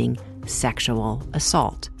impending sexual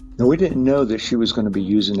assault. Now, we didn't know that she was going to be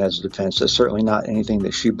using as a defense. That's certainly not anything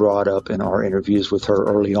that she brought up in our interviews with her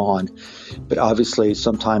early on. But obviously,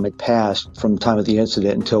 some time had passed from the time of the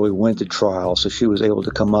incident until we went to trial. So she was able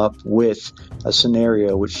to come up with a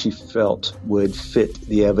scenario which she felt would fit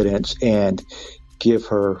the evidence and give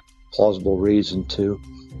her plausible reason to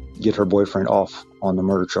get her boyfriend off on the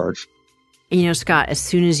murder charge. You know, Scott, as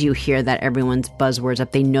soon as you hear that everyone's buzzwords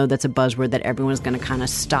up, they know that's a buzzword that everyone's going to kind of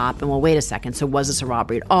stop. And well, wait a second. So was this a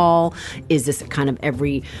robbery at all? Is this kind of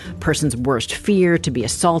every person's worst fear to be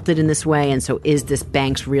assaulted in this way? And so is this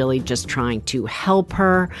Banks really just trying to help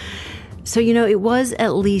her? So, you know, it was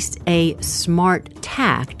at least a smart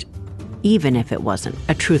tact, even if it wasn't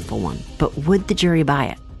a truthful one. But would the jury buy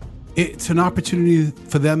it? It's an opportunity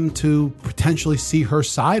for them to potentially see her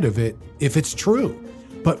side of it if it's true.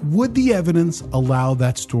 But would the evidence allow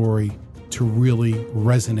that story to really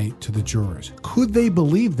resonate to the jurors? Could they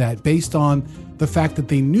believe that based on the fact that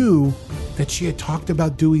they knew that she had talked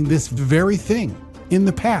about doing this very thing in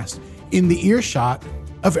the past, in the earshot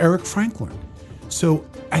of Eric Franklin? So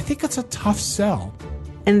I think it's a tough sell.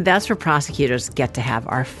 And that's where prosecutors get to have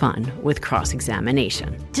our fun with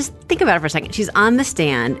cross-examination. Just think about it for a second. She's on the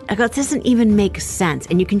stand. I go, this doesn't even make sense.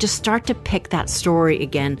 And you can just start to pick that story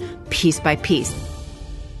again, piece by piece.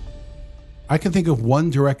 I can think of one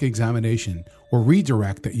direct examination or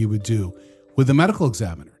redirect that you would do with the medical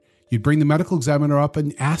examiner. You'd bring the medical examiner up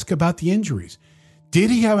and ask about the injuries. Did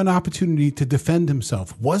he have an opportunity to defend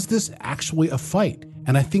himself? Was this actually a fight?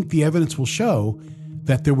 And I think the evidence will show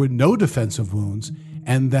that there were no defensive wounds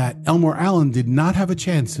and that Elmore Allen did not have a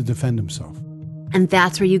chance to defend himself. And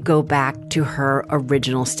that's where you go back to her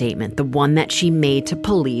original statement, the one that she made to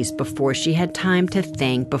police before she had time to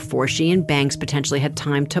think, before she and Banks potentially had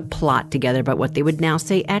time to plot together about what they would now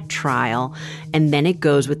say at trial. And then it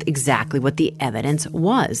goes with exactly what the evidence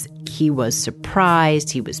was. He was surprised,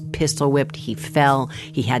 he was pistol whipped, he fell,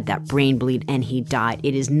 he had that brain bleed, and he died.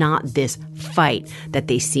 It is not this fight that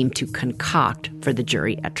they seem to concoct for the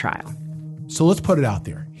jury at trial. So let's put it out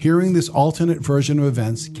there. Hearing this alternate version of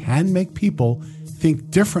events can make people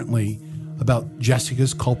think differently about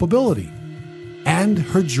Jessica's culpability. And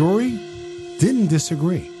her jury didn't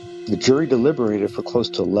disagree. The jury deliberated for close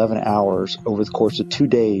to 11 hours over the course of 2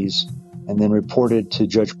 days and then reported to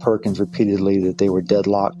Judge Perkins repeatedly that they were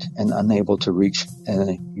deadlocked and unable to reach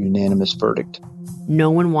a unanimous verdict.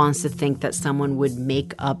 No one wants to think that someone would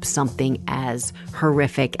make up something as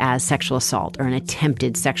horrific as sexual assault or an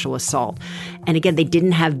attempted sexual assault. And again, they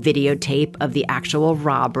didn't have videotape of the actual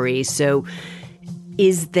robbery. So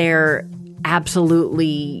is there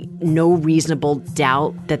absolutely no reasonable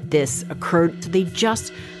doubt that this occurred? They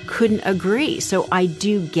just couldn't agree. So I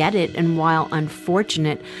do get it. And while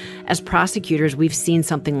unfortunate, as prosecutors, we've seen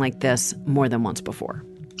something like this more than once before.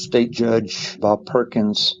 State Judge Bob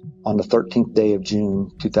Perkins, on the 13th day of June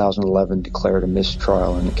 2011, declared a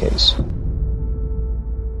mistrial in the case.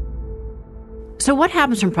 So what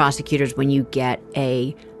happens from prosecutors when you get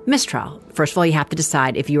a mistrial. First of all, you have to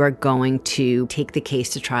decide if you are going to take the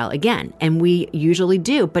case to trial again. And we usually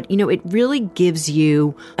do. But, it really gives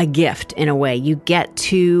you a gift in a way. You get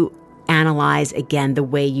to analyze again the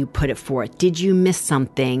way you put it forth. Did you miss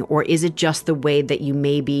something, or is it just the way that you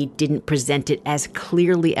maybe didn't present it as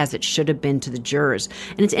clearly as it should have been to the jurors?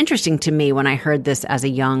 And it's interesting to me when I heard this as a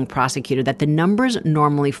young prosecutor that the numbers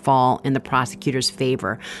normally fall in the prosecutor's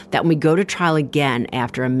favor, that when we go to trial again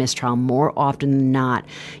after a mistrial, more often than not,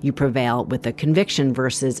 you prevail with a conviction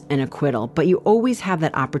versus an acquittal. But you always have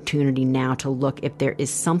that opportunity now to look if there is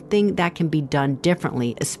something that can be done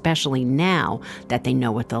differently, especially now that they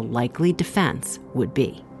know what the likely defense would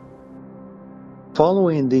be.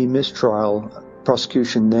 Following the mistrial,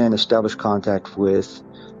 prosecution then established contact with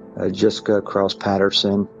Jessica Krause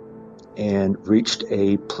Patterson and reached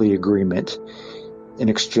a plea agreement in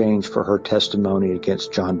exchange for her testimony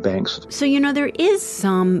against John Banks. So, there is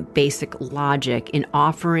some basic logic in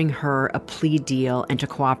offering her a plea deal and to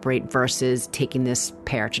cooperate versus taking this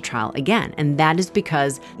pair to trial again. And that is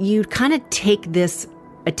because you kind of take this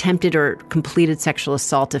attempted or completed sexual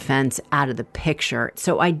assault offense out of the picture.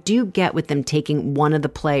 So I do get with them taking one of the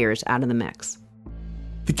players out of the mix.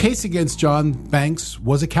 The case against John Banks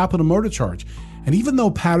was a capital murder charge. And even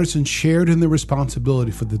though Patterson shared in the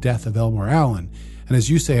responsibility for the death of Elmore Allen, and as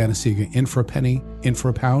you say, Anna-Sigga, in for a penny, in for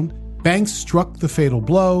a pound, Banks struck the fatal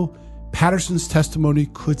blow. Patterson's testimony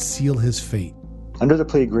could seal his fate. Under the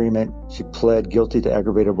plea agreement, she pled guilty to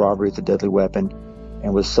aggravated robbery with a deadly weapon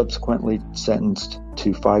and was subsequently sentenced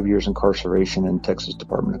to 5 years incarceration in Texas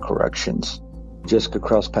Department of Corrections. Jessica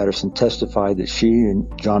Krause Patterson testified that she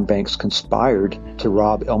and John Banks conspired to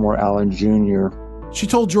rob Elmore Allen Jr. She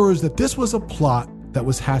told jurors that this was a plot that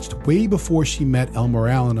was hatched way before she met Elmore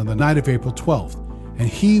Allen on the night of April 12th, and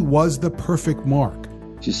he was the perfect mark.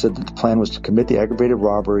 She said that the plan was to commit the aggravated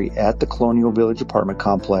robbery at the Colonial Village apartment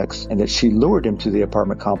complex and that she lured him to the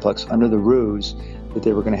apartment complex under the ruse that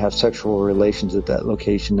they were going to have sexual relations at that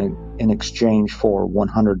location in exchange for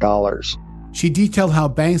 $100. She detailed how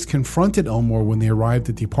Banks confronted Elmore when they arrived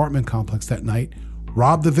at the apartment complex that night,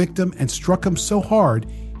 robbed the victim, and struck him so hard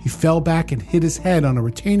he fell back and hit his head on a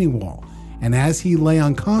retaining wall. And as he lay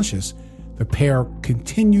unconscious, the pair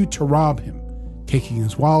continued to rob him, taking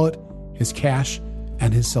his wallet, his cash,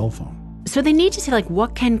 and his cell phone. So they need to say,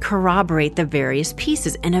 what can corroborate the various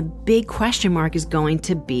pieces? And a big question mark is going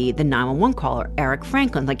to be the 911 caller, Eric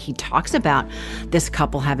Franklin. He talks about this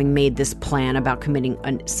couple having made this plan about committing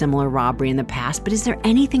a similar robbery in the past, but is there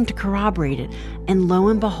anything to corroborate it? And lo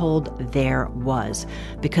and behold, there was,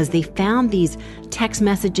 because they found these text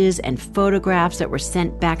messages and photographs that were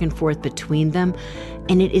sent back and forth between them.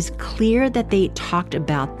 And it is clear that they talked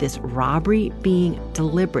about this robbery being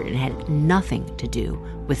deliberate and had nothing to do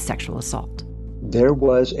with sexual assault. There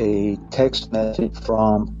was a text message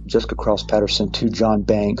from Jessica Krause Patterson to John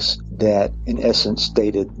Banks that in essence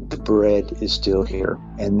stated the bread is still here.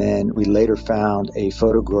 And then we later found a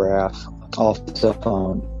photograph off the cell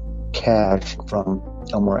phone cash from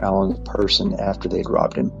Elmore Allen's person after they'd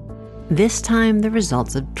robbed him. This time the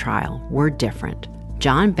results of trial were different.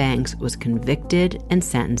 John Banks was convicted and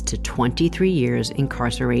sentenced to 23 years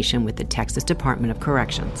incarceration with the Texas Department of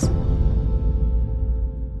Corrections.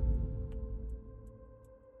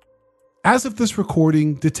 As of this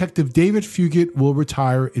recording, Detective David Fugit will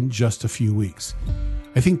retire in just a few weeks.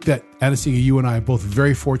 I think that, Anna-Sigga, you and I are both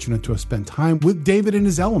very fortunate to have spent time with David in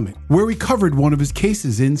his element, where we covered one of his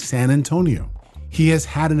cases in San Antonio. He has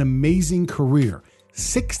had an amazing career,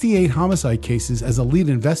 68 homicide cases as a lead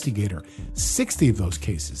investigator, 60 of those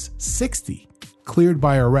cases, 60, cleared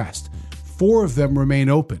by arrest. 4 of them remain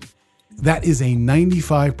open. That is a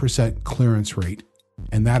 95% clearance rate,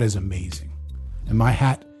 and that is amazing. And my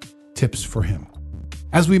hat tips for him.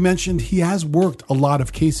 As we mentioned, he has worked a lot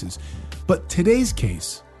of cases, but today's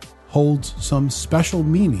case holds some special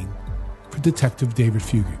meaning for Detective David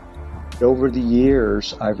Fugit. Over the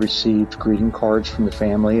years, I've received greeting cards from the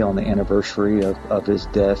family on the anniversary of his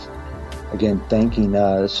death, again, thanking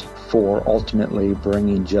us for ultimately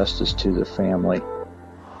bringing justice to the family.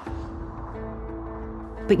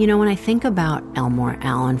 But when I think about Elmore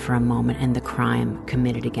Allen for a moment and the crime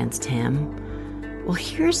committed against him, well,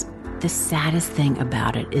 here's the saddest thing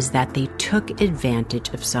about it is that they took advantage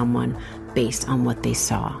of someone based on what they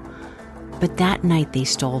saw. But that night they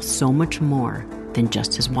stole so much more than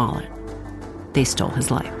just his wallet. They stole his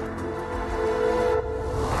life.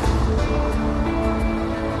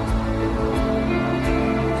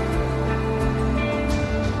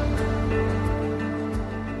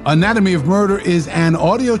 Anatomy of Murder is an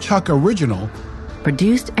AudioChuck original.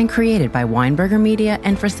 Produced and created by Weinberger Media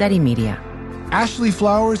and Frasetti Media. Ashley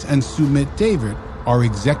Flowers and Sumit David are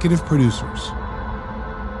executive producers.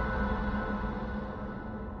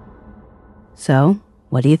 So,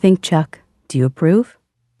 what do you think, Chuck? Do you approve?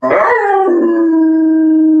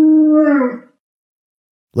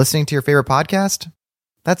 Listening to your favorite podcast?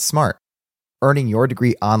 That's smart. Earning your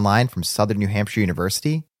degree online from Southern New Hampshire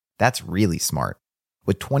University? That's really smart.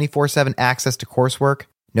 With 24/7 access to coursework,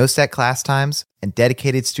 no set class times, and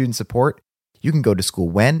dedicated student support, you can go to school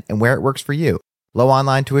when and where it works for you. Low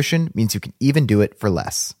online tuition means you can even do it for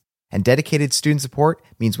less. And dedicated student support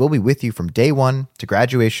means we'll be with you from day one to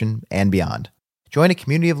graduation and beyond. Join a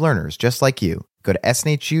community of learners just like you. Go to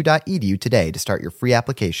snhu.edu today to start your free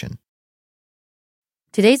application.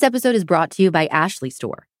 Today's episode is brought to you by Ashley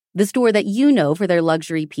Store, the store that you know for their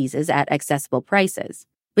luxury pieces at accessible prices.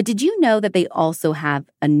 But did you know that they also have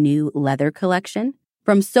a new leather collection?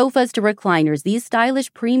 From sofas to recliners, these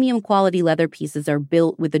stylish premium quality leather pieces are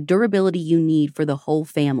built with the durability you need for the whole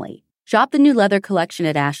family. Shop the new leather collection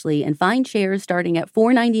at Ashley and find chairs starting at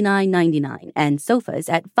 $499.99 and sofas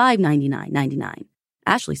at $599.99.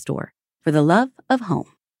 Ashley Store, for the love of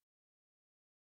home.